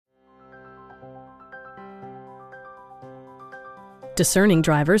Discerning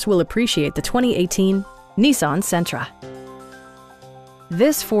drivers will appreciate the 2018 Nissan Sentra.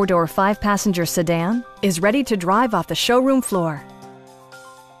 This four-door, five-passenger sedan is ready to drive off the showroom floor.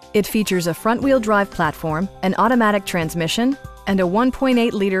 It features a front-wheel drive platform, an automatic transmission, and a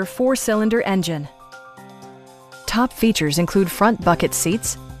 1.8-liter four-cylinder engine. Top features include front bucket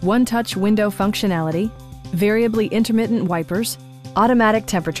seats, one-touch window functionality, variably intermittent wipers, automatic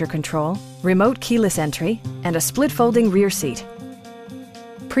temperature control, remote keyless entry, and a split-folding rear seat.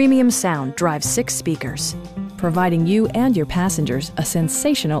 Premium sound drives 6 speakers, providing you and your passengers a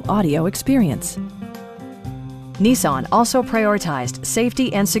sensational audio experience. Nissan also prioritized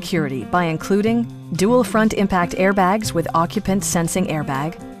safety and security by including dual front impact airbags with occupant sensing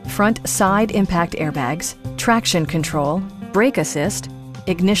airbag, front side impact airbags, traction control, brake assist,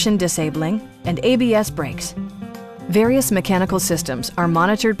 ignition disabling, and ABS brakes. Various mechanical systems are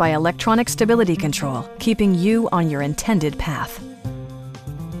monitored by electronic stability control, keeping you on your intended path.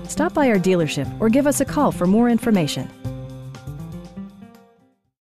 Stop by our dealership or give us a call for more information.